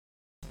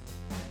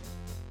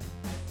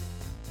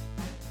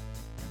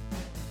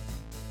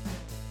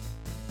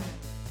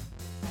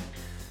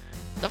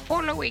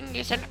following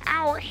is an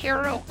Our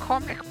Hero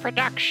comic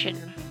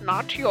production.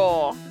 Not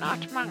your,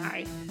 not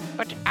mine,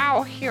 but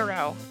Our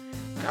Hero.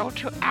 Go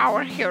to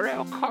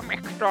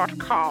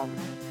ourherocomic.com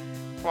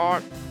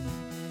for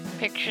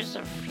pictures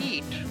of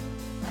feet.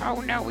 Oh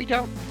no, we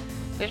don't.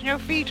 There's no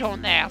feet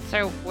on there,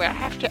 so we'll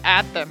have to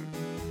add them.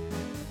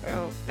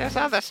 Oh, there's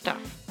other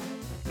stuff.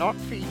 Not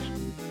feet.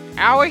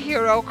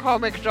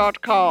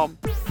 Ourherocomic.com.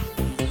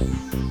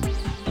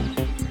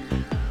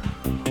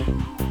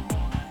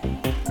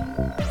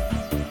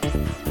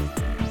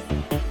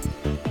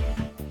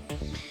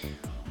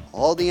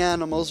 All the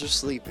animals are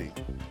sleeping.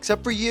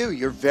 Except for you.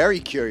 You're very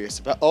curious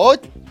about... Oh, a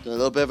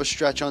little bit of a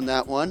stretch on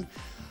that one.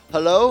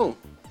 Hello.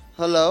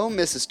 Hello,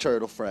 Mrs.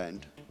 Turtle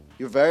Friend.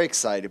 You're very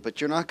excited, but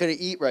you're not going to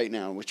eat right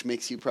now, which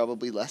makes you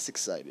probably less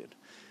excited.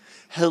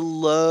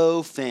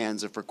 Hello,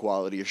 fans of For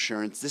Quality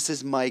Assurance. This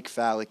is Mike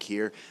Fallick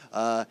here.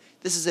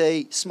 This is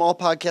a small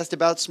podcast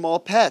about small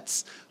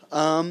pets.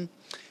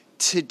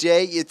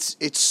 Today,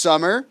 it's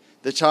summer,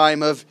 the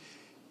time of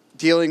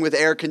dealing with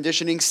air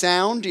conditioning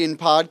sound in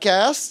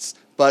podcasts.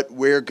 But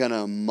we're going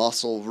to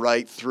muscle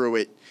right through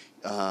it.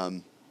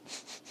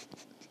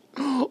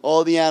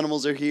 All the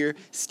animals are here.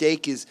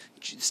 Steak,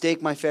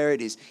 my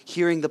ferret, is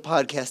hearing the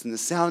podcast, and the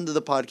sound of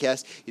the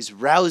podcast is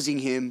rousing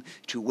him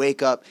to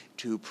wake up,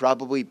 to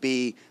probably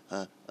be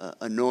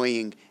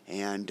annoying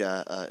and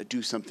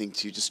do something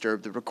to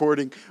disturb the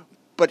recording.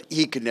 But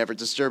he could never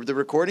disturb the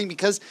recording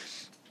because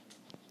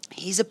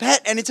he's a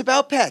pet, and it's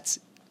about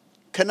pets.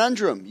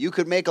 Conundrum. You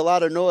could make a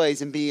lot of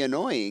noise and be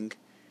annoying,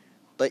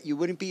 but you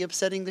wouldn't be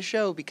upsetting the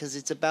show because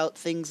it's about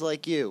things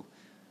like you.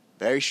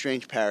 Very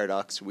strange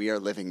paradox we are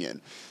living in.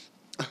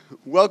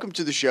 Welcome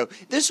to the show.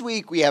 This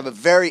week we have a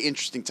very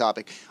interesting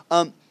topic.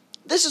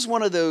 This is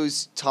one of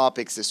those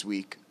topics this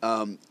week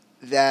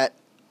that,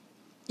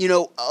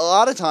 a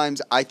lot of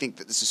times I think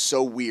that this is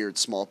so weird,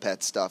 small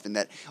pet stuff, and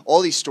that all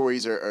these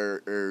stories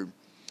are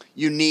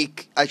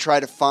unique. I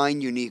try to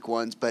find unique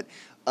ones, but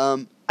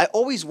I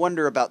always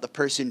wonder about the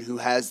person who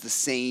has the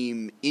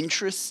same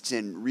interests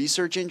and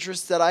research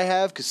interests that I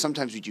have, because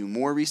sometimes we do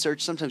more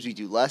research, sometimes we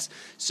do less.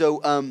 So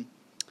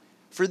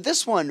for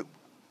this one,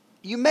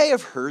 you may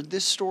have heard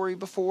this story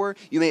before.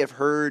 You may have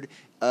heard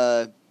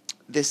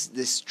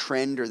this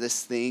trend or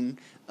this thing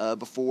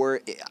before.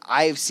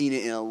 I have seen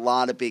it in a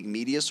lot of big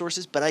media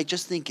sources, but I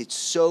just think it's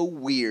so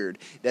weird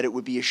that it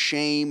would be a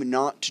shame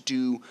not to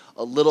do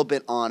a little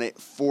bit on it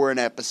for an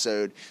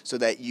episode so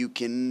that you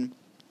can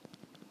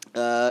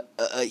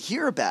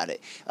hear about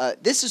it.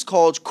 This is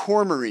called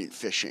cormorant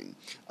fishing.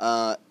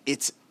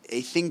 It's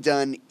a thing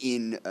done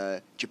in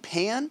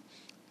Japan.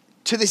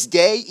 To this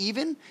day,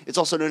 even. It's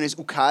also known as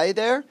ukai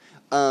there.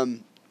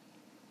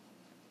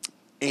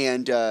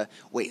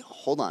 Wait,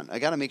 hold on. I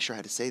gotta make sure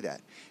how to say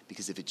that.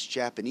 Because if it's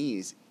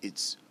Japanese,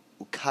 it's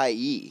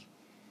ukai.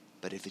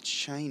 But if it's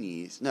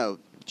Chinese... No,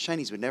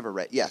 Chinese would never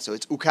write... Yeah, so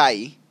it's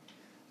ukai.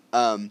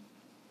 In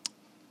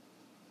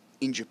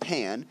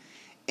Japan.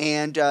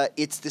 And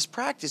it's this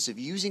practice of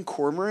using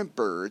cormorant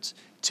birds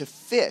to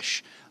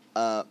fish.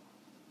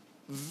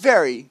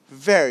 Very,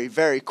 very,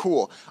 very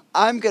cool.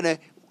 I'm gonna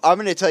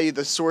tell you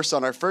the source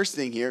on our first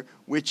thing here,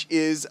 which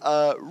is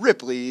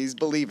Ripley's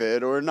Believe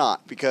It or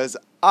Not, because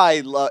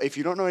if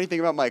you don't know anything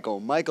about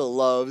Michael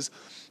loves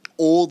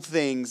old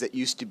things that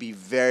used to be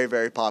very,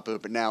 very popular,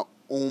 but now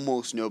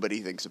almost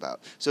nobody thinks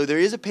about. So there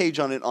is a page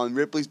on it on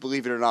Ripley's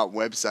Believe It or Not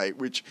website,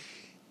 which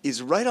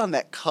is right on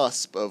that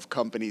cusp of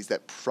companies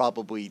that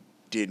probably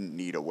didn't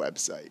need a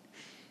website.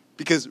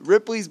 Because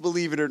Ripley's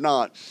Believe It or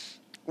Not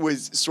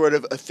was sort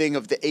of a thing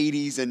of the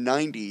 80s and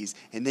 90s,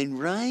 and then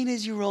right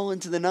as you roll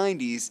into the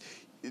 90s,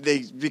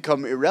 they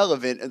become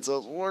irrelevant, and so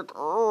it's like,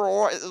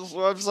 what is this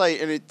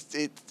website? And it's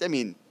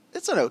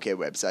an okay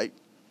website.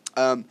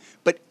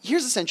 But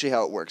here's essentially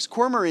how it works.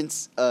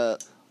 Cormorants,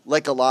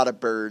 like a lot of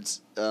birds,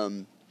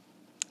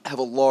 have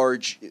a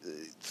large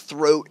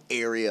throat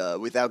area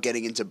without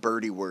getting into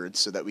birdie words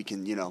so that we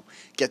can,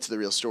 get to the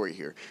real story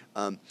here.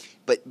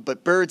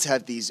 But birds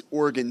have these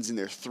organs in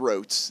their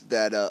throats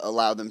that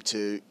allow them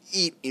to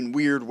eat in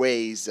weird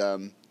ways.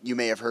 You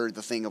may have heard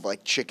the thing of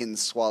like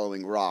chickens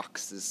swallowing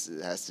rocks. This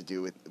has to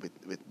do with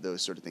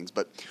those sort of things.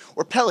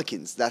 Or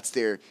pelicans, that's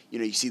their,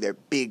 you see their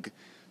big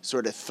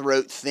sort of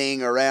throat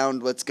thing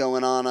around what's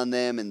going on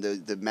them and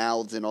the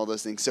mouths and all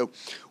those things. So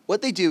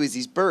what they do is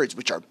these birds,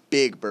 which are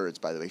big birds,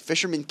 by the way,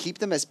 fishermen keep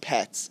them as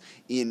pets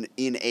in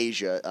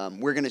Asia.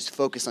 We're going to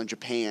focus on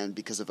Japan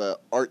because of an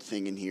art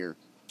thing in here.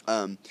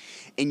 And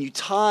you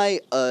tie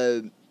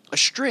a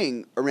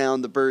string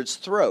around the bird's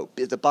throat,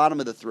 at the bottom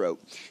of the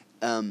throat.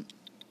 And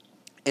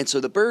so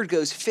the bird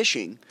goes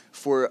fishing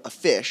for a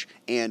fish,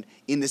 and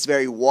in this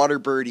very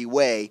water-birdy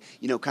way,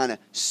 kind of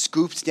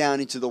scoops down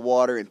into the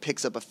water and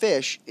picks up a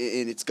fish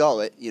in its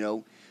gullet,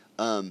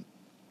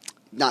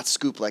 not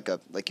scoop like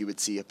you would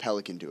see a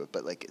pelican do it,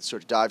 but like it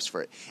sort of dives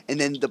for it. And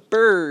then the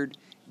bird,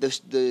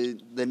 the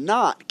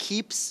knot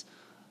keeps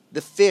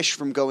the fish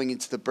from going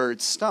into the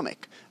bird's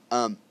stomach.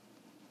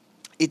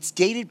 It's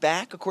dated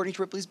back, according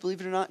to Ripley's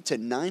Believe It or Not, to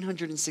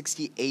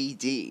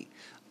 960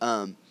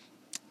 AD.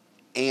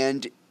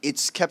 And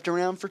it's kept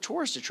around for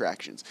tourist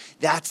attractions.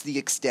 That's the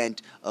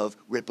extent of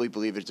Ripley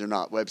Believe It or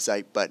Not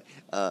website, but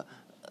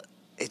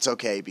it's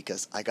okay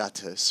because I got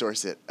to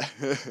source it.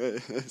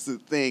 It's a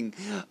thing.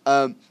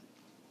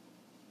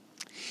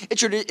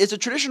 It's a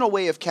traditional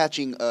way of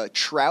catching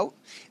trout.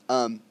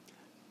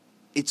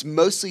 It's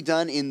mostly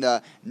done in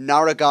the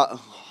Naraga.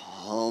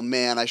 Oh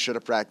man, I should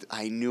have practiced.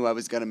 I knew I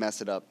was gonna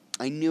mess it up.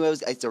 I knew I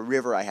was. It's a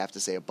river I have to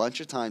say a bunch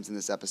of times in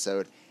this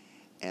episode,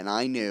 and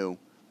I knew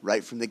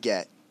right from the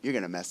get you're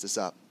gonna mess this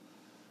up.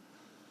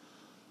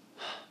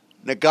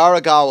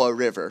 Nagaragawa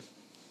River,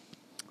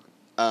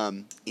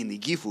 in the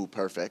Gifu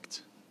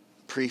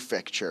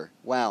prefecture.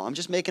 Wow, I'm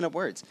just making up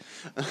words.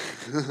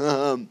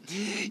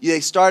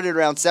 They started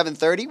around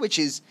 7:30, which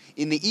is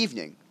in the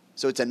evening,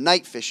 so it's a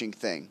night fishing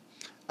thing.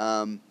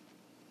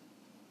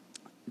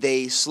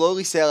 They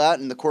slowly sail out,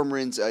 and the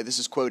cormorants, this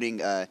is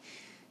quoting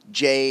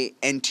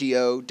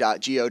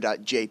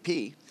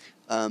jnto.go.jp,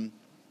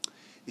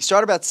 they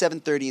start about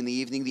 7:30 in the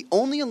evening. The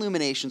only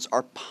illuminations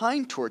are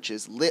pine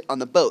torches lit on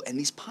the boat, and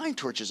these pine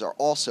torches are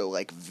also,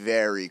 like,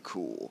 very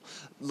cool.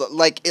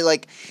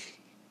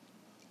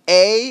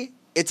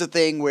 It's a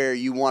thing where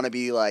you want to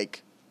be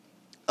like,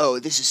 oh,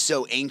 this is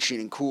so ancient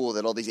and cool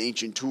that all these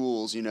ancient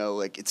tools,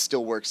 like, it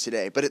still works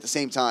today. But at the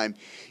same time,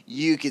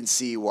 you can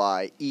see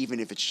why, even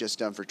if it's just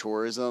done for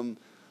tourism,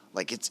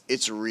 like,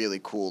 it's really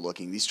cool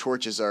looking. These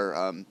torches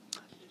are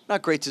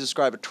not great to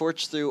describe a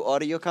torch through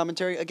audio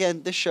commentary.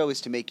 Again, this show is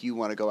to make you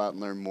want to go out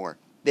and learn more.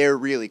 They're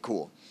really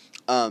cool.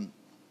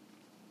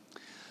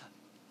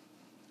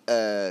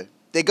 They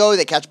go,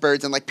 they catch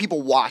birds, and, like,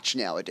 people watch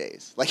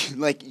nowadays.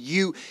 Like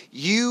you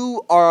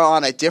are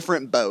on a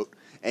different boat,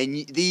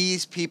 and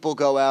these people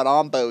go out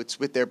on boats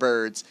with their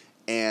birds,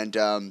 and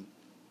you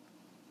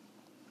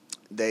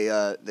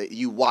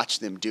watch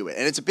them do it.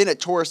 And it's been a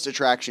tourist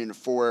attraction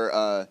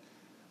for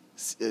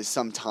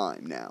some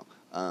time now.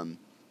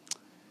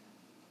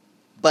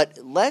 But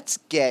let's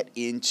get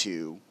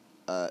into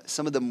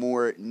some of the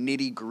more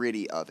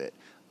nitty-gritty of it.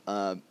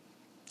 The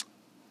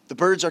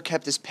birds are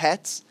kept as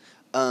pets.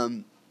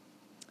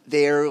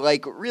 They're,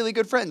 like, really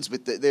good friends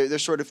with they're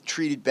sort of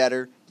treated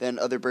better than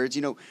other birds.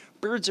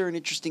 Birds are an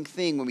interesting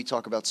thing when we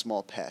talk about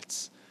small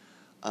pets.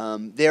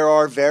 There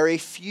are very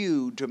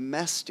few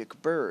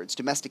domesticated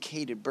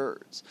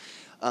birds.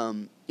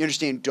 You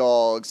understand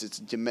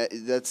dogs,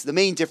 that's the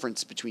main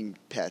difference between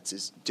pets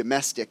is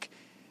domesticated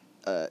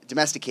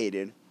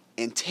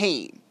and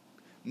tame.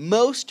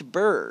 Most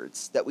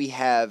birds that we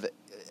have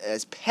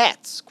as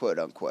pets, quote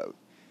unquote,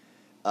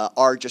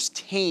 are just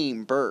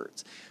tame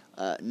birds.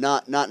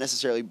 Not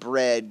necessarily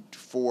bred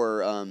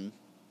for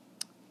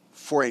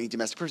any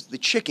domestic person. The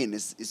chicken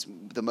is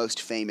the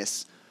most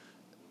famous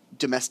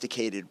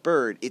domesticated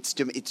bird.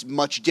 It's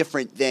much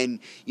different than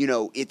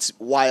its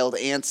wild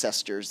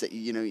ancestors that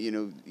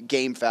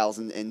game fowls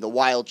and the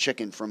wild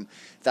chicken from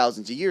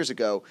thousands of years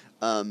ago.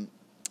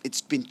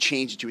 It's been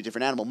changed into a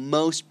different animal.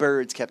 Most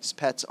birds kept as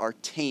pets are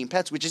tame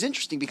pets, which is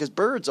interesting because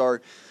birds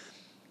are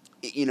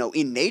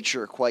in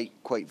nature quite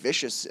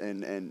vicious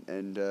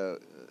and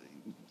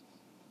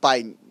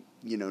by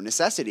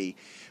necessity,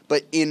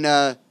 but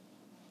when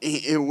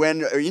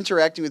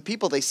interacting with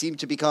people, they seem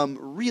to become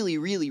really,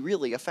 really,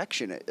 really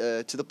affectionate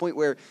to the point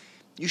where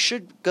you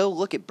should go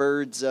look at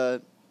birds,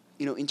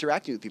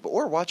 interacting with people,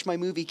 or watch my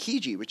movie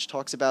Kiji, which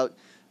talks about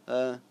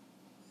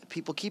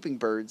people keeping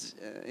birds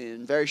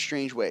in very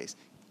strange ways.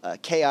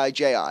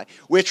 Kiji,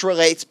 which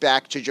relates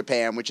back to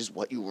Japan, which is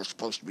what you were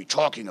supposed to be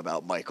talking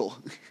about, Michael.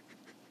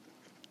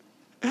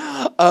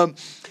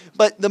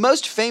 But the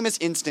most famous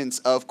instance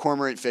of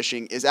cormorant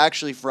fishing is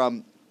actually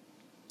from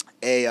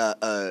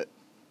a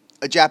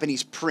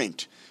Japanese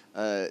print.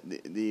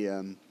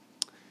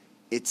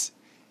 It's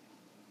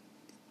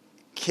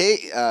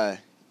oh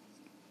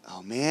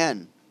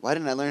man, why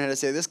didn't I learn how to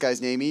say this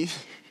guy's name?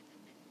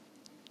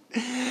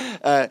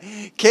 Keisai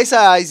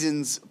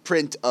Aizen's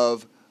print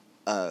of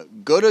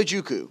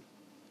Godojuku,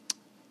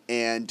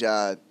 and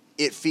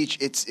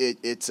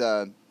it's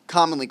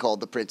commonly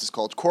called, the print is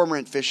called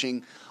Cormorant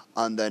Fishing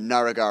on the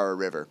Naragara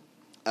River.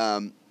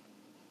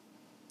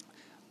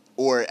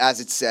 Or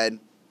as it's said,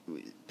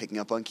 picking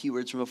up on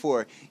keywords from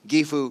before,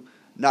 Gifu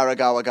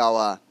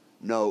Naragawa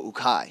no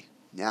Ukai.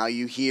 Now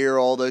you hear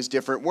all those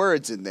different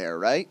words in there,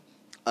 right?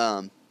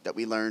 That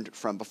we learned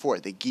from before.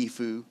 The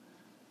Gifu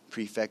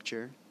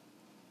Prefecture,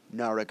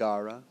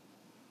 Naragara,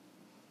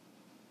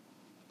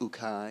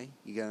 Ukai.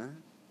 You got it?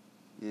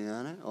 You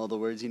got it? All the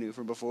words you knew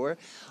from before.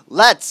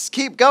 Let's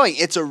keep going.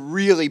 It's a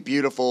really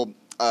beautiful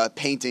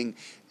painting,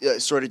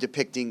 sort of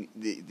depicting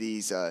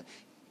these.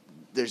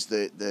 There's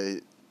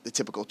the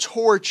typical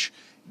torch,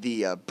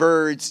 the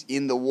birds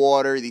in the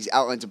water, these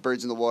outlines of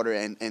birds in the water,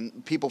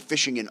 and people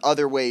fishing in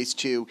other ways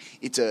too.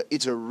 It's a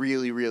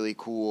really, really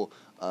cool.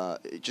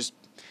 It's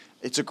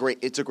a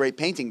great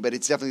painting, but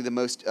it's definitely the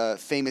most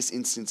famous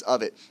instance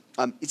of it.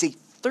 It's a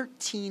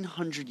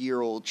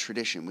 1,300-year-old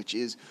tradition, which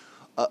is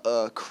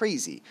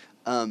crazy.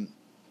 You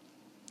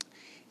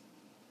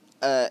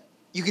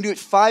can do it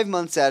 5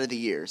 months out of the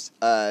years.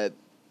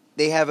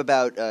 They have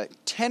about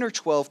 10 or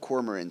 12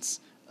 cormorants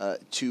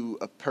to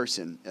a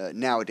person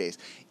nowadays.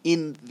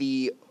 In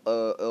the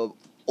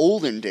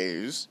olden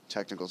days,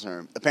 technical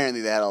term,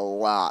 apparently they had a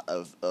lot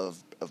of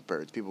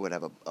birds. People would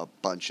have a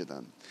bunch of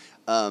them.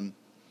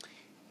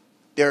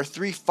 There are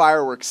 3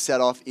 fireworks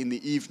set off in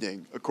the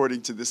evening,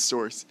 according to this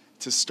source,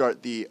 to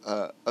start the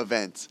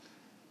event.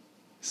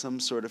 Some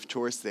sort of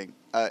tourist thing.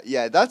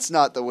 Yeah, that's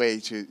not the way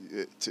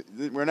to.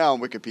 We're now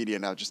on Wikipedia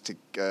now, just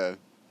to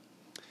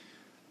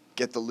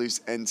get the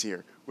loose ends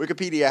here.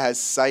 Wikipedia has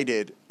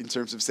cited in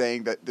terms of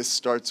saying that this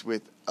starts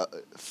with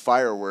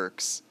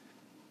fireworks,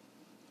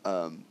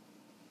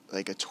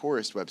 like a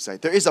tourist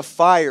website. There is a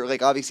fire,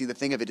 like obviously the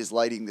thing of it is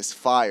lighting this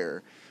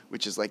fire,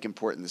 which is like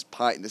important. This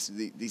pie,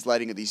 these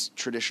lighting of these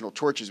traditional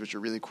torches, which are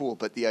really cool.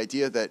 But the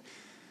idea that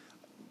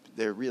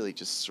they're really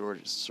just sort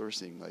of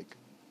sourcing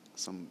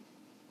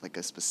like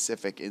a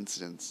specific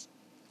instance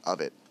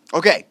of it.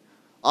 Okay,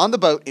 on the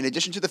boat, in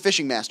addition to the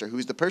fishing master,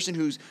 who's the person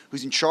who's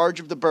in charge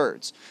of the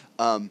birds.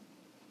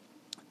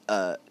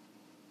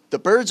 The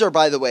birds are,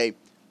 by the way,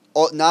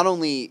 not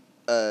only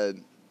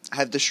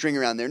have the string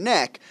around their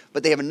neck,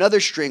 but they have another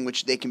string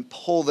which they can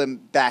pull them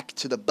back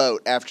to the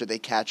boat after they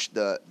catch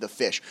the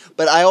fish.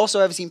 But I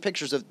also have seen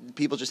pictures of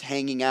people just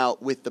hanging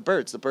out with the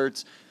birds. The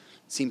birds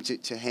seem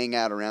to hang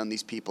out around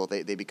these people.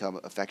 They become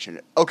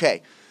affectionate.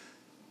 Okay,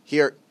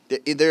 here,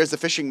 there's the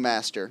fishing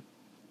master.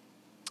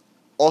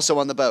 Also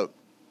on the boat,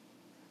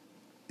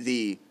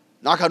 the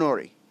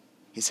Nakanori,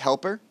 his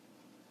helper,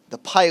 the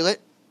pilot,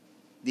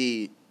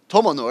 the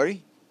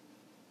Tomonori.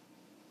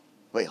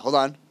 Wait, hold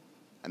on.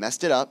 I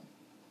messed it up.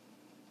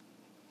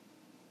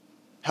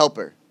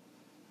 Helper.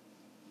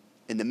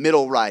 And the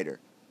middle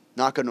rider,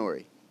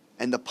 Nakanori.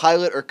 And the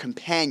pilot or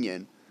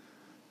companion,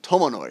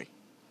 Tomonori.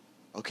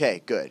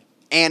 Okay, good.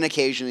 And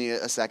occasionally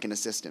a second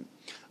assistant.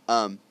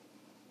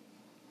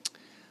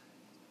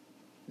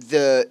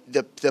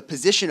 The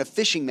position of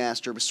fishing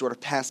master was sort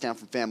of passed down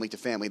from family to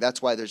family.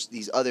 That's why there's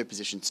these other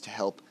positions to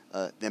help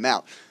them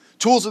out.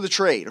 Tools of the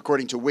trade,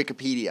 according to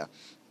Wikipedia.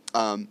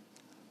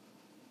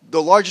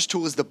 The largest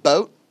tool is the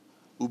boat,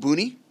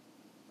 ubuni.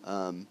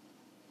 I'm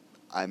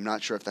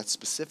not sure if that's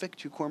specific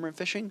to cormorant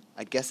fishing.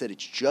 I guess that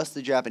it's just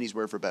the Japanese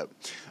word for boat.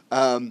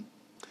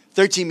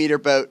 13-meter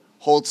boat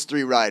holds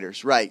 3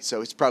 riders. Right, so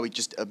it's probably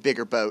just a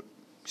bigger boat.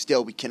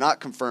 Still, we cannot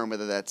confirm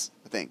whether that's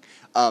a thing.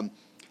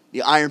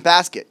 The iron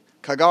basket,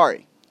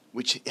 kagari,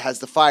 which has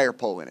the fire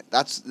pole in it.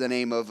 That's the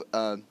name of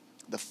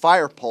the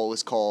fire pole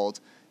is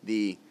called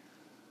the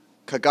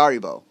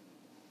kagaribo,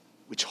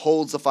 which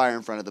holds the fire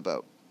in front of the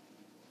boat.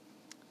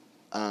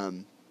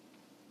 And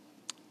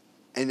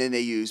then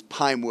they use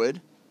pine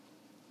wood,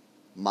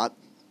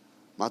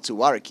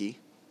 matsuwaraki,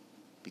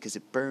 because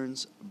it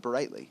burns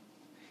brightly.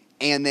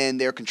 And then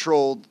they're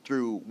controlled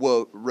through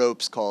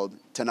ropes called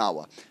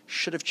tanawa.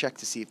 Should have checked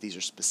to see if these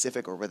are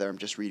specific or whether I'm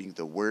just reading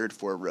the word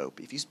for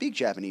rope. If you speak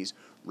Japanese,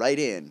 write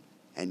in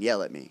and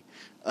yell at me.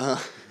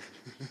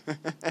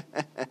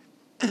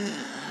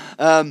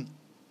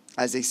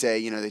 As they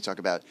say, they talk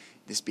about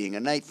this being a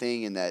night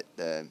thing and that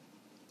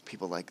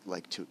people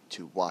like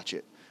to watch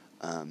it.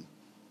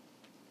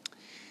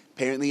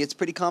 Apparently, it's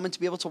pretty common to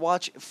be able to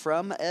watch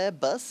from a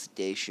bus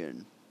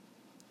station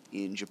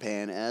in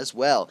Japan as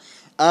well.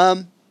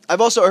 I've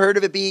also heard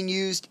of it being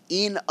used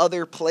in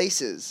other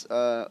places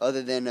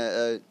other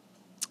than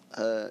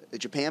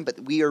Japan, but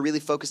we are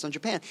really focused on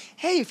Japan.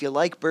 Hey, if you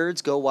like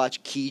birds, go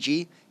watch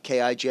Kiji,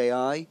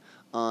 Kiji,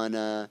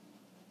 on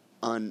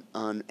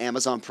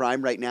Amazon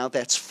Prime right now.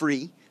 That's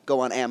free. Go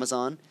on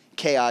Amazon.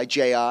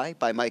 Kiji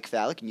by Mike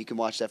Fallick, and you can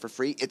watch that for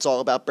free. It's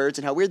all about birds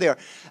and how weird they are.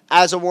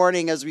 As a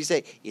warning, as we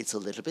say, it's a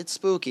little bit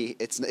spooky.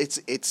 It's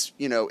it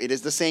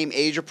is the same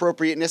age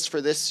appropriateness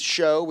for this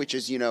show, which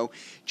is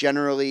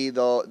generally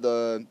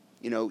the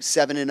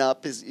 7 and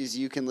up is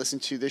you can listen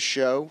to this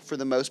show for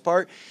the most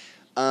part.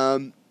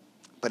 But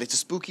it's a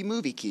spooky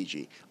movie,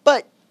 Kiji.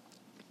 But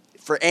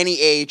for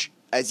any age,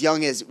 as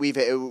young as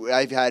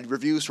I've had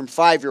reviews from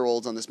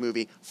 5-year-olds on this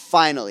movie.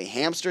 Finally,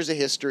 Hamsters: A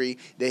History,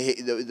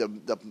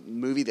 the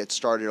movie that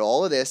started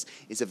all of this,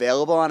 is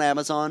available on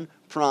Amazon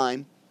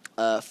Prime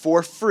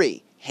for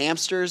free.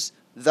 Hamsters: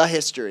 The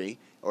History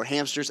or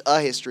Hamsters: A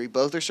History,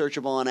 both are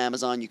searchable on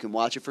Amazon. You can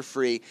watch it for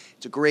free.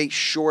 It's a great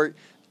short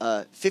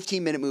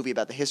 15-minute movie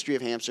about the history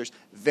of hamsters.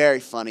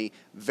 Very funny,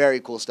 very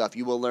cool stuff.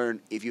 You will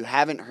learn, if you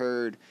haven't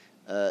heard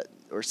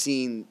or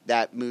seen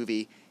that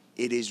movie,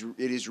 it is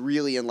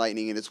really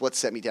enlightening, and it's what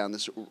set me down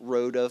this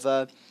road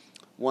of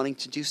wanting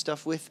to do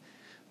stuff with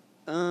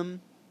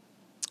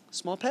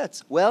small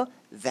pets. Well,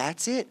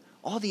 that's it.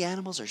 All the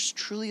animals are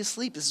truly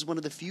asleep. This is one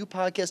of the few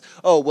podcasts.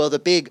 Oh, well, the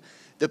big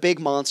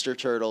monster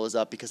turtle is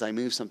up because I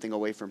moved something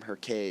away from her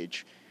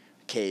cage,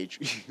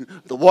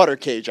 the water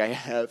cage I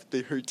have,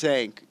 her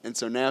tank, and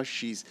so now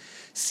she's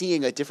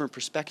seeing a different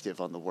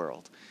perspective on the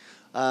world.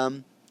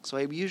 So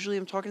I usually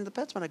am talking to the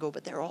pets when I go,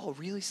 but they're all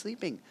really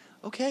sleeping.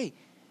 Okay.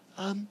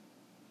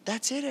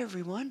 That's it,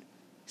 everyone.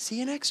 See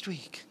you next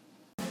week.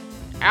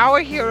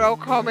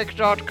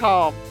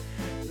 OurHeroComics.com.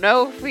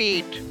 No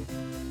feet.